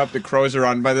that shut up, the crows are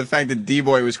on by the fact that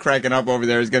D-Boy was cracking up over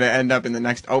there is going to end up in the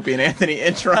next Opie and Anthony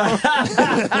intro. There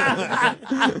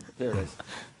it is.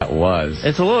 That was.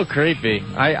 It's a little creepy.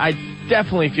 I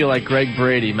definitely feel like Greg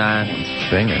Brady, man.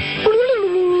 Finger.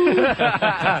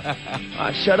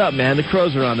 Shut up, man. The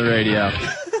crows are on the radio.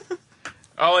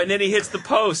 Oh, and then he hits the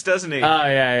post, doesn't he? Oh,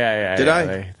 yeah. Did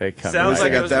I? They come. Sounds I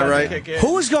like got it was that about right. to kick in.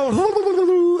 Who was going?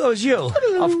 That was you.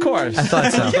 Of course. I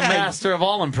thought so. The master of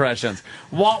all impressions.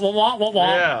 Wah, wah, wah, wah,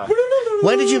 wah. Yeah.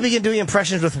 When did you begin doing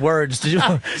impressions with words? Did you?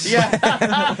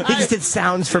 Yeah. He just did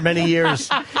sounds for many years.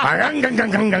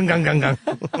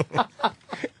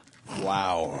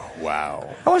 Wow.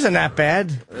 That wasn't that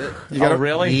bad. You got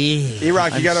really?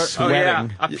 E-Rock, you got to... Oh, yeah.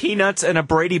 A Peanuts and a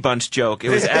Brady Bunch joke. It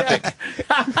was epic.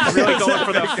 Really going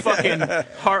for the fucking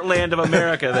heartland of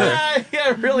America there.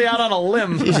 Yeah, really out on a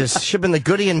limb. Jesus, should have been the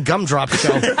Goody and Gumdrop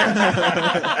show.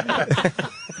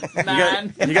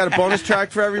 You got a bonus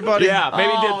track for everybody? Yeah,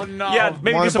 maybe Want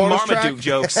do a some bonus Marmaduke track?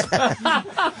 jokes.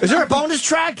 Is there a bonus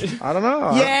track? I don't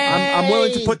know. Yay! I'm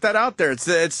willing to put that out there. It's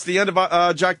the end of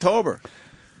Jocktober.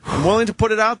 I'm willing to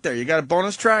put it out there. You got a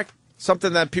bonus track?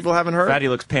 Something that people haven't heard? Fatty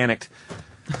looks panicked.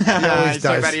 He always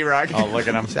Talk does. about E-Rock. Oh, look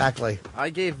at him. Exactly. I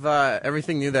gave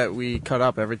everything new that we cut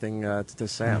up, everything to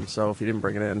Sam. So if you didn't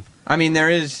bring it in, I mean, there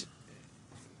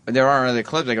are other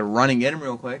clips. I could running get them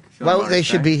real quick. Well, they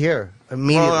should be here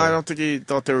immediately. Well, I don't think he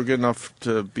thought they were good enough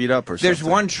to beat up or something. There's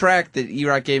one track that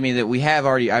E-Rock gave me that we have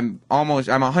already. I'm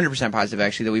 100% positive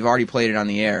actually that we've already played it on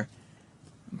the air.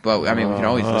 But I mean, we can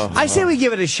always listen. I say we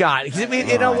give it a shot. 'Cause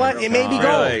you know what? It may be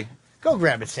Really? Go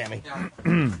grab it, Sammy.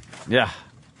 Yeah.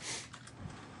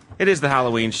 It is the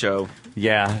Halloween show.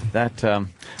 Yeah, that.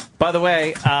 By the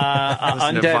way,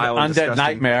 Undead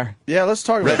Nightmare. Yeah, let's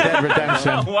talk Red about Dead that.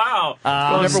 Redemption. Wow.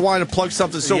 I never wanted to plug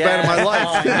something so bad in my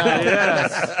life.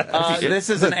 Yes. This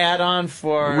is an add-on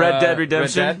for Red Dead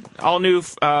Redemption. Red Dead. All new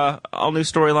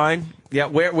storyline. Yeah,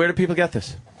 where do people get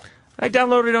this? I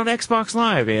downloaded it on Xbox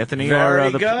Live, Anthony, Very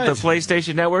or the good.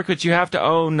 PlayStation Network, but you have to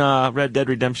own Red Dead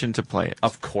Redemption to play it.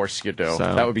 Of course you do.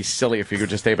 So- That would be silly if you were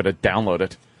just able to download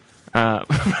it.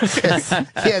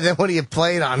 Yeah, then what do you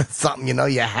play it on? Something, you know,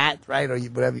 your hat, right? Or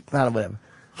you, whatever. Not whatever.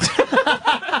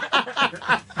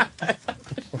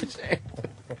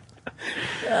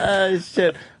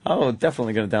 Shit. Oh,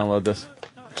 definitely going to download this.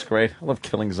 It's great. I love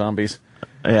killing zombies.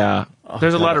 Yeah.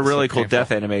 There's a God, lot of that's so really cool painful.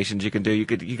 death animations you can do.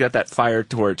 You got that fire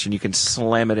torch and you can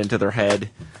slam it into their head.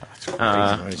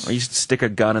 Or you stick a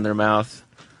gun in their mouth.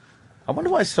 I wonder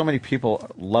why so many people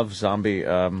love zombie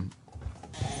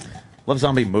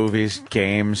movies,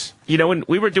 games. You know, when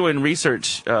we were doing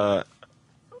research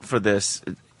for this,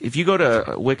 if you go to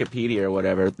Wikipedia or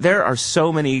whatever, there are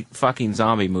so many fucking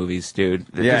zombie movies, dude.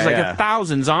 There's like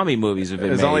 1,000 zombie movies have been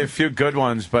There's made. only a few good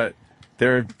ones, but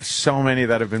there are so many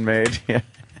that have been made. Yeah.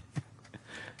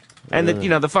 And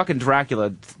the fucking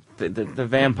Dracula, the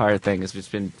vampire thing has just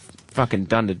been fucking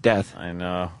done to death. I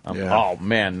know. Oh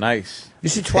man, nice. You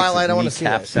see Twilight? I want to see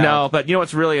that. No, but you know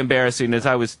what's really embarrassing is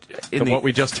I was in what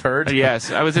we just heard.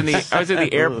 Yes, I was in the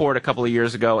airport a couple of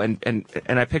years ago, and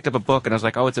I picked up a book and I was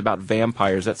like, oh, it's about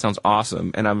vampires. That sounds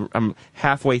awesome. And I'm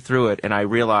halfway through it, and I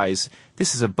realize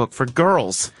this is a book for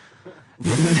girls.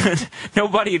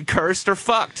 Nobody had cursed or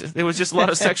fucked. There was just a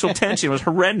lot of sexual tension. It was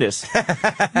horrendous.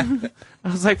 I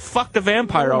was like, fuck the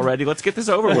vampire already. Let's get this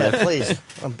over with. Yeah, please.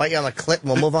 I'll bite you on the clit and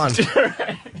we'll move on.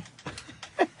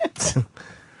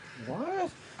 What?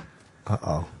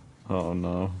 Uh-oh. Oh,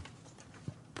 no.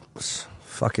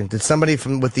 Fucking, did somebody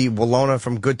with the Walona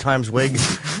from Good Times wig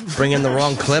bring in the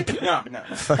wrong clip? No.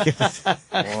 Fucking.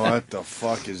 What the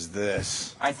fuck is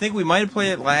this? I think we might have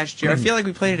played it last year. I feel like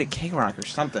we played it at K-Rock or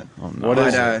something. Oh, no. What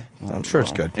is it? I'm sure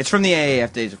it's good. It's from the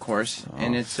AAF days, of course.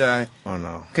 And it's, oh,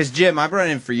 no. Because, Jim, I brought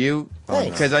it in for you.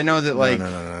 Because I know that, like,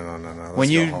 No.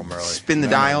 when you spin the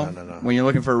dial, when you're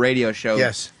looking for a radio show.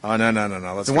 Yes. Oh, no.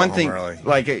 Let's the go one home thing, early.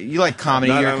 like, you like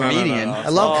comedy, you're a comedian. No. I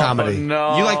love comedy.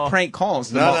 No. You like prank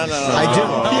calls. No. I do.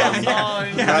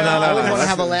 I always want to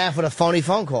have a Listen. laugh with a phony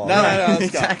phone call. No.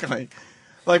 Exactly.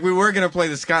 Like, we were going to play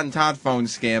the Scott and Todd phone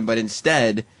scam, but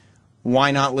instead,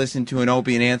 why not listen to an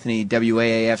Opie and Anthony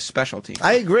WAAF specialty?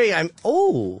 I agree.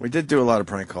 We did do a lot of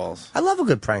prank calls. I love a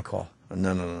good prank call.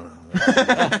 No.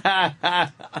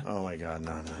 Oh, my God,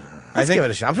 no. I think give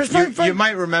it a shot. You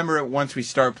might remember it once we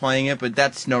start playing it, but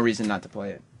that's no reason not to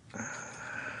play it.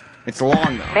 It's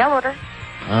long, though. Mail order.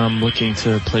 I'm looking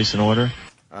to place an order.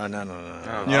 No.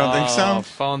 You don't think so?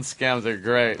 Phone scams are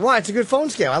great. Why? It's a good phone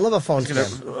scam. I love a phone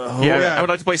scam. Yeah, I would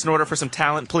like to place an order for some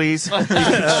talent, please. You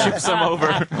can ship some over.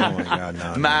 Oh, my God,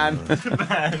 no. Man.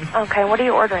 Okay, what are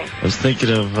you ordering? I was thinking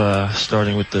of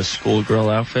starting with the schoolgirl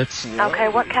outfits. Okay,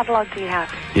 what catalog do you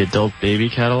have? The adult baby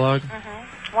catalog.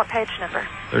 What page number?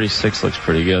 36 looks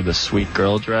pretty good. The sweet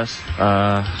girl dress.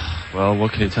 Well,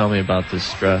 what can you tell me about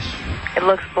this dress? It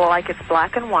looks like it's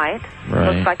black and white.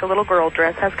 Right. Looks like a little girl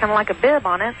dress. Has kind of like a bib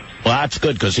on it. Well, that's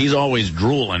good, because he's always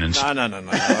drooling and No.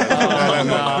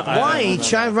 Why? He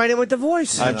chimed right in with the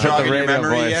voice. I put the radio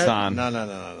voice on.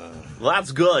 No. Well,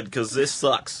 that's good, because this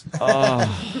sucks.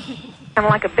 Kind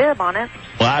of like a bib on it.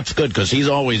 well, that's good, because he's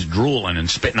always drooling and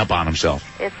spitting up on himself.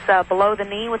 It's below the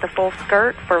knee with a full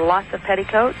skirt for lots of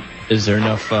petticoats. Is there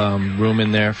enough room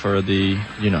in there for the,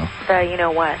 The you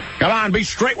know what? Come on, be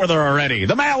straight with her already.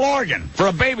 The male organ. For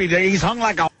a baby, he's hung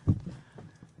like a...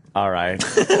 All right.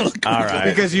 All right.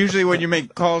 Because usually when you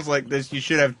make calls like this, you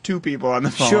should have two people on the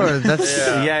phone. Sure, that's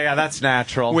Yeah, that's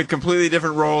natural. with completely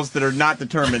different roles that are not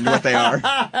determined what they are.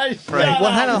 right.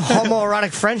 What kind of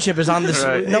homoerotic friendship is on this?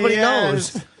 Right. Nobody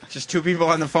Yes. knows. Just two people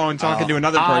on the phone talking to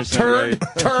another person. Turd.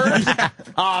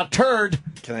 Turd.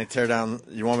 Can I tear down?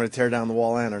 You want me to tear down the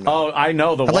wall and or no? Oh, I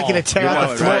know the wall. I'd like you to tear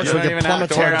out the floor so we can plummet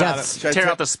to our tear deaths. Tear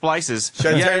out the splices.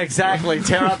 Yeah, exactly.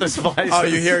 Tear out the splices. Oh,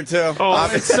 you hear it too?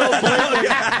 It's so blatant.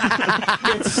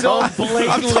 It's so blatantly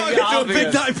I'm talking to a obvious.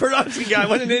 big time production guy.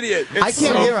 What an idiot! I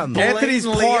can't hear him. Anthony's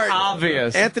Blatantly part.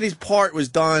 obvious. Anthony's part was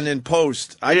done in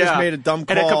post. I just made a dumb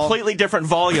call. And a completely different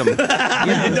volume. You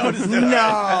noticed that?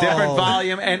 No. Different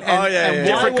volume and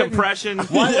Different compression.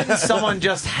 Why wouldn't someone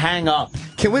just hang up?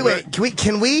 Can we wait?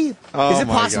 Can we? Oh Is it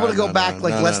my possible God, to go no, back no,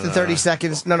 like no, less no, than no, 30 no.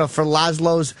 seconds? No, for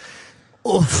Laszlo's.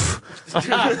 Oof.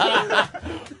 That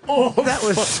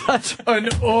was such an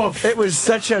oof. It was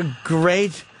such a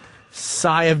great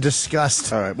sigh of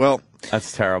disgust. All right. Well,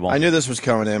 that's terrible. I knew this was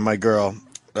coming in. My girl.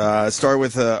 Start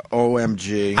with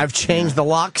OMG. I've changed the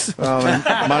locks. Might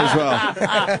as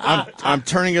well. I'm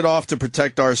turning it off to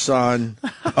protect our son.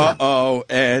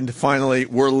 And finally,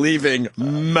 we're leaving,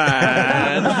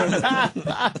 man.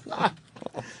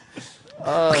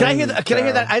 Can I hear that? Can I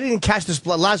hear that? I didn't catch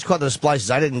the last call the splices.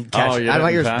 I didn't catch.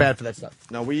 My ears bad for that stuff.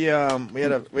 No, we had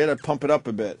to pump it up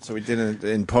a bit, so we did it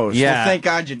in post. Yeah. Well, thank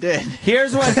God you did.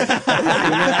 Here's what exactly.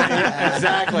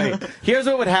 Here's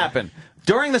what would happen.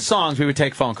 During the songs, we would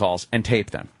take phone calls and tape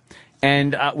them.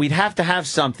 And we'd have to have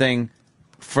something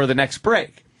for the next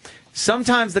break.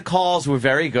 Sometimes the calls were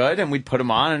very good, and we'd put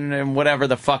them on, and whatever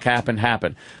the fuck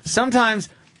happened. Sometimes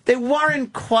they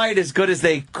weren't quite as good as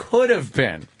they could have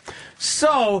been.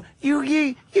 So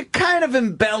you kind of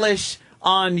embellish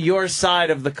on your side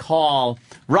of the call.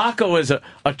 Rocco is a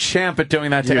champ at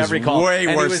doing that to every call. Way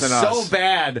and worse he was than us. so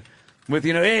bad with,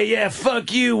 hey, yeah,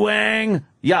 fuck you, Wang.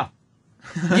 Yeah.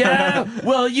 Yeah,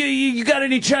 well, you got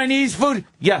any Chinese food?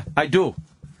 Yeah, I do.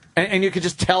 And you could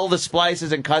just tell the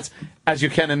splices and cuts as you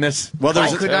can in this. Well,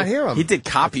 I could not hear him. He did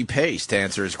copy paste to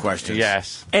answer his questions.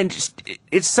 Yes. And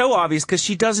it's so obvious because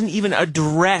she doesn't even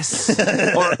address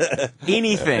or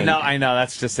anything. No, I know.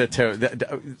 That's just it, too.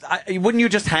 Wouldn't you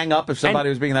just hang up if somebody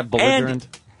was being that belligerent? And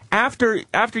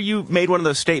after you made one of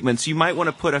those statements, you might want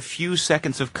to put a few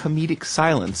seconds of comedic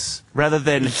silence rather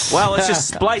than, well, let's just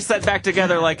splice that back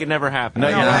together like it never happened. No,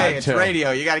 you're right, Hey, it's too.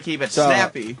 radio. You got to keep it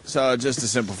snappy. So just to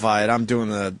simplify it, I'm doing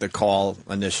the call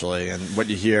initially, and what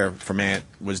you hear from Ant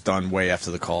was done way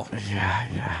after the call.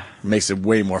 Yeah. makes it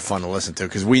way more fun to listen to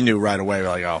because we knew right away, we're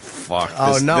like, oh, fuck.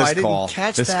 Oh, this, no, this I didn't call.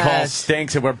 catch This that. call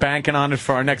stinks, and we're banking on it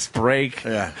for our next break.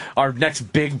 Yeah. Our next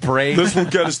big break. This will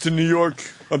get us to New York.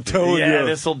 I'm telling you. Yeah,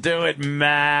 this will do it,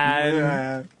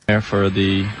 man. There for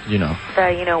the, you know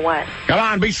what? Come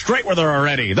on, be straight with her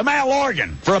already. The male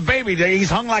organ. For a baby, he's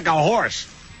hung like a horse.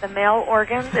 The male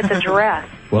organs? It's a dress.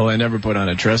 Well, I never put on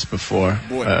a dress before.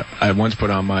 I once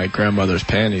put on my grandmother's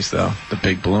panties, though, the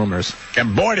big bloomers.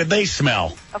 And boy, did they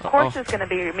smell. Of course it's going to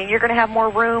be. I mean, you're going to have more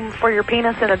room for your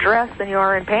penis in a dress than you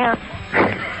are in pants.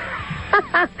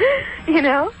 You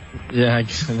know? Yeah, I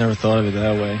guess I never thought of it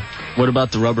that way. What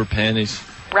about the rubber panties?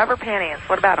 Rubber panties.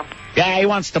 What about them? Yeah, he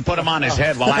wants to put them on his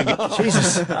head while I get...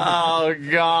 Jesus. Oh,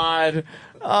 God.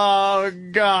 Oh,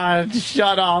 God.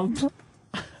 Shut up.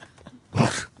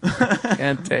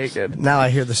 Can't take it. Now I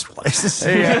hear the splices.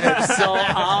 Yeah, it's so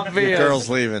obvious. The girl's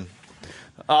leaving.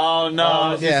 Oh,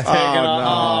 no. She's taking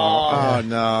Oh,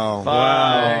 no.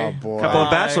 Bye. Oh, boy. Couple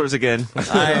of bachelors again.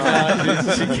 I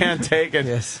know. She can't take it.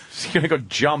 Yes. She's going to go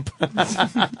jump.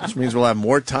 Which means we'll have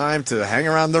more time to hang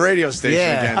around the radio station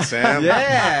again, Sam.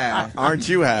 Yeah. Aren't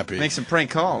you happy? Make some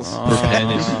prank calls.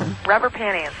 Rubber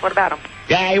panties. What about them?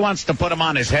 Yeah, he wants to put them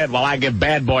on his head while I give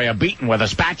bad boy a beating with a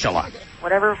spatula.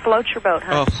 Whatever floats your boat,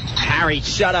 huh? Harry,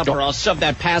 shut up or I'll shove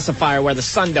that pacifier where the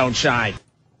sun don't shine.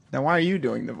 Now, why are you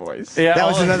doing the voice? Yeah, That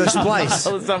was another splice.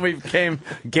 All of a sudden we became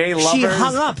gay lovers. She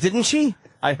hung up, didn't she?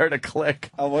 I heard a click.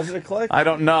 Oh, was it a click? I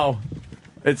don't know.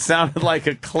 It sounded like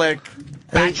a click.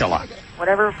 Spatula.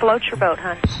 Whatever floats your boat,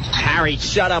 huh? Harry,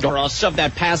 shut up or I'll shove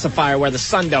that pacifier where the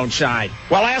sun don't shine.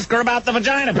 Well, ask her about the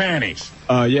vagina panties.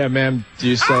 Yeah, ma'am. Do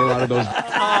you sell a lot of those?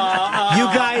 You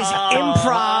guys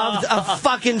improv'd a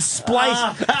fucking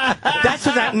splice. That's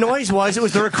what that noise was. It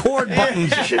was the record button.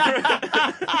 Shit.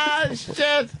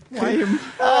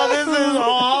 Oh, this is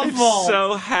awful.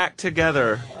 So hacked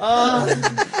together.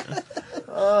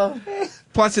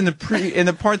 Plus, in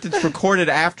the part that's recorded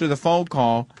after the phone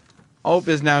call, Ope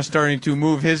is now starting to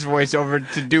move his voice over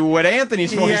to do what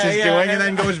Anthony's voice is doing, and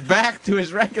then goes back to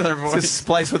his regular voice. It's a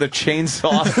splice with a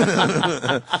chainsaw.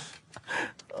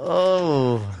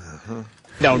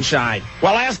 Don't shine.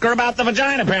 Well, ask her about the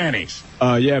vagina panties.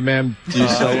 Yeah, ma'am. Do you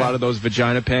sell a lot of those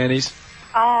vagina panties?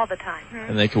 All the time.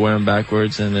 And they can wear them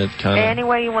backwards, and it kind of... Any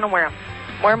way you want to wear them.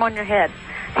 Wear them on your head.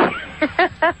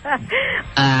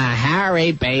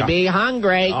 Harry, baby,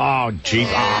 hungry. Oh, jeez.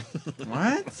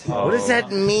 What? What does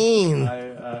that mean?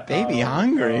 Baby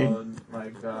hungry? Oh, my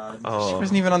God. She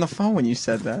wasn't even on the phone when you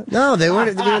said that. No, they were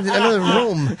in another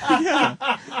room. Yeah.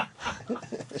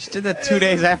 She did that 2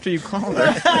 days after you called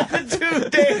her. 2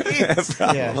 days.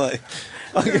 Probably.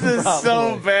 This is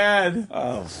so bad.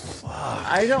 Oh, fuck.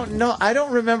 I don't know. I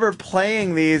don't remember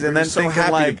playing these and then so thinking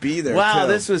happy like, to be there, wow,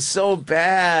 too. this was so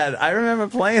bad. I remember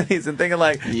playing these and thinking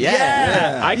like,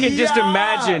 I can just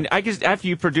imagine. After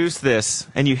you produce this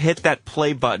and you hit that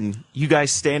play button, you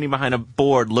guys standing behind a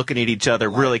board, looking at each other,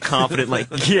 really confident, like,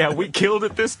 yeah, we killed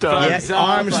it this time. Yes,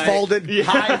 arms folded.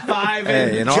 High five.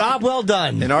 Hey, Job well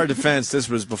done. In our defense, this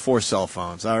was before cell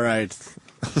phones. All right.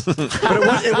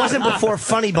 But it wasn't before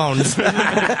Funny Bones.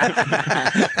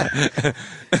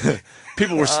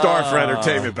 People were starved for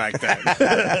entertainment back then.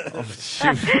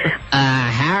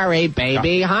 Harry,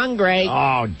 baby, hungry.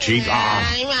 Oh, jeez.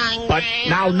 But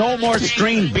now no more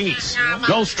strained beats.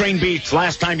 No strained beats.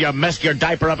 Last time you messed your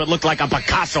diaper up, it looked like a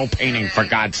Picasso painting, for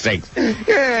God's sake.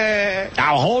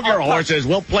 Now hold your horses.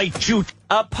 We'll play choo.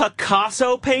 A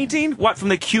Picasso painting? What, from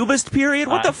the Cubist period?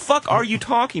 What the fuck are you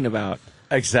talking about?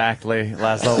 Exactly,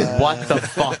 Laszlo. What the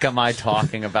fuck am I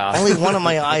talking about? Only one of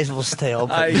my eyes will stay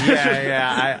open. I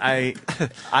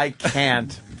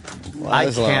can't. I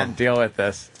can't deal with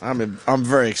this. I'm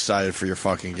very excited for your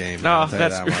fucking game. No,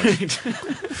 that's great.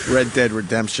 Red Dead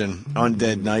Redemption,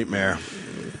 Undead Nightmare.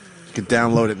 You can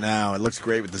download it now. It looks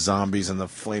great with the zombies and the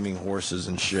flaming horses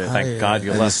and shit. Thank God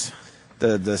you left.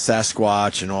 The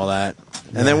Sasquatch and all that.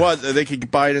 And then what? They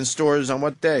could buy it in stores on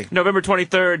what day? November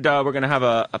 23rd, we're going to have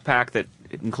a pack that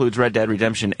includes Red Dead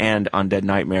Redemption and Undead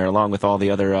Nightmare, along with all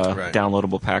the other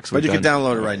downloadable packs. But you can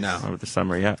download it right now. Over the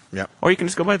summer, yeah. Yep. Or you can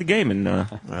just go buy the game and...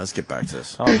 let's get back to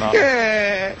this. Oh, no.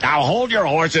 Now hold your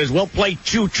horses. We'll play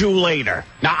choo-choo later.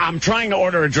 Now, I'm trying to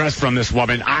order a dress from this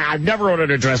woman. I've never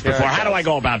ordered a dress before. How do I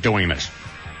go about doing this?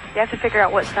 You have to figure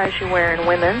out what size you wear in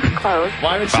women's clothes.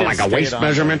 Why would she like a waist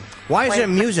measurement? Why is there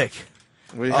music?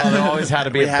 There always had to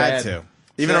be a bed. to.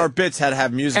 Even our bits had to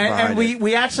have music behind and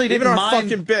we actually didn't Even mind our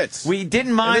fucking bits. We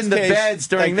didn't mind the case, beds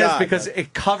during thank this God. because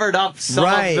it covered up some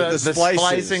Right. of the splices.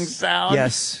 splicing sound.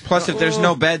 Yes. Plus, if there's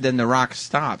no bed, then the rock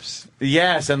stops.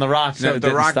 Yes, and the rock. So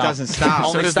the rock doesn't stop.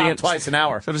 Only So does stop twice an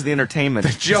hour. So does the entertainment.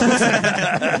 Jokes.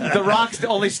 The rock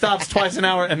only stops twice an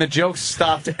hour, and the jokes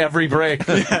stopped every break.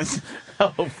 Yes.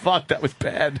 Oh fuck, that was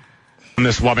bad.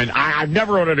 This woman, I've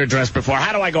never ordered a dress before.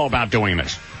 How do I go about doing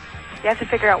this? You have to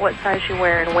figure out what size you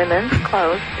wear in women's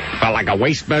clothes. Like a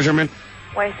waist measurement?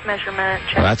 Waist measurement,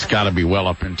 chest. Well, that's got to be well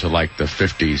up into like the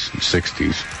 50s and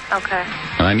 60s. Okay.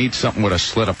 And I need something with a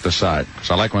slit up the side.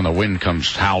 So I like when the wind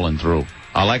comes howling through.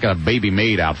 I like a baby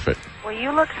maid outfit. Well,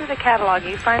 you look through the catalog.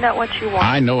 You find out what you want.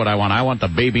 I know what I want. I want the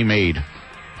baby maid.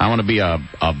 I want to be a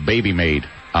baby maid.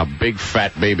 A big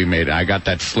fat baby maid. I got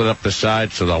that slit up the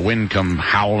side so the wind come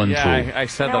howling through. I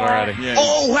said that already. Yeah.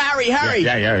 Oh, Harry.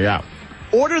 Yeah.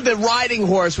 Order the riding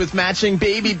horse with matching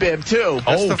baby bib, too.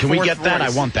 Oh, can we get that? I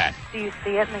want that. Do you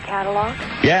see it in the catalog?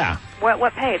 Yeah.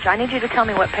 What page? I need you to tell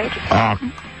me what page it's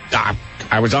on.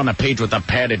 I was on the page with the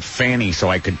padded fanny so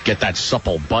I could get that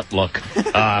supple butt look.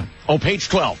 Page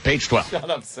 12. Page 12. Shut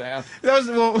up, Sam. That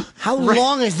was, How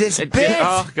long is this bit?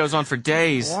 It goes on for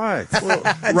days. What?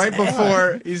 right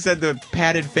before he said the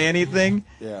padded fanny thing.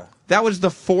 Yeah. That was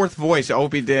the fourth voice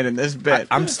Opie did in this bit.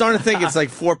 I'm starting to think it's like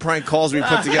 4 prank calls we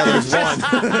put together as one.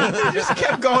 He just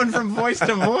kept going from voice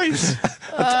to voice.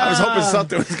 I was hoping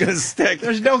something was going to stick.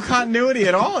 There's no continuity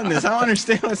at all in this. I don't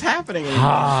understand what's happening anymore.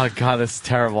 Oh, God, that's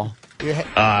terrible.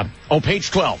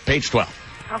 Page 12. Page 12.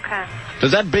 Okay.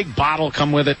 Does that big bottle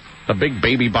come with it? The big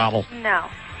baby bottle? No.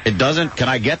 It doesn't? Can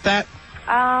I get that?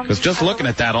 Because just looking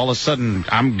at that, all of a sudden,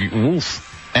 I'm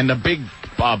woof. And the big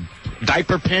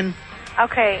diaper pin?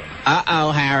 Okay.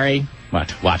 Uh-oh, Harry.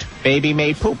 What? Baby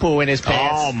made poo-poo in his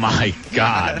pants. Oh, my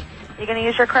God. You going to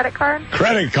use your credit card?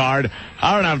 Credit card?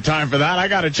 I don't have time for that. I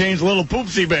got to change little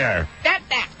Poopsie Bear.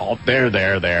 Oh,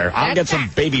 there. I'll get some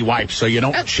baby wipes so you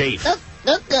don't chafe.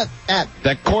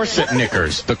 That corset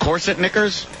knickers. The corset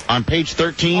knickers on page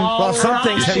 13. Well, some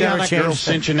things have See how never that girl changed.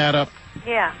 cinching that up?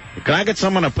 Yeah. Can I get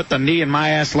someone to put the knee in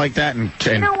my ass like that and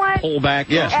You know what? pull back?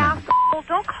 Yes, ma'am. Asshole,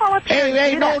 don't call up here.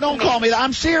 Hey, and no, do that don't to call me that.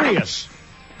 I'm serious.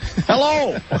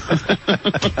 Hello.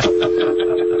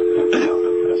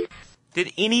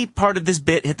 Did any part of this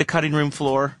bit hit the cutting room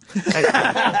floor?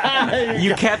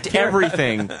 You kept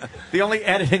everything. The only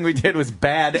editing we did was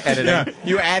bad editing. Yeah,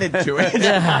 you added to it.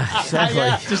 Yeah,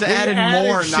 exactly. Just We added added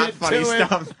more shit not funny to it.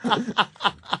 stuff.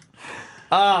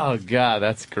 Oh, God,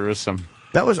 that's gruesome.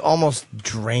 That was almost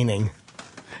draining.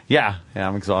 Yeah,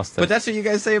 I'm exhausted. But that's what you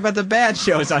guys say about the bad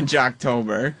shows on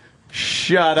Jocktober.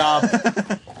 Shut up. I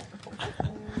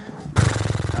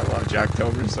love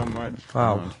Jocktober so much.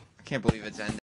 Wow. I can't believe it's ending.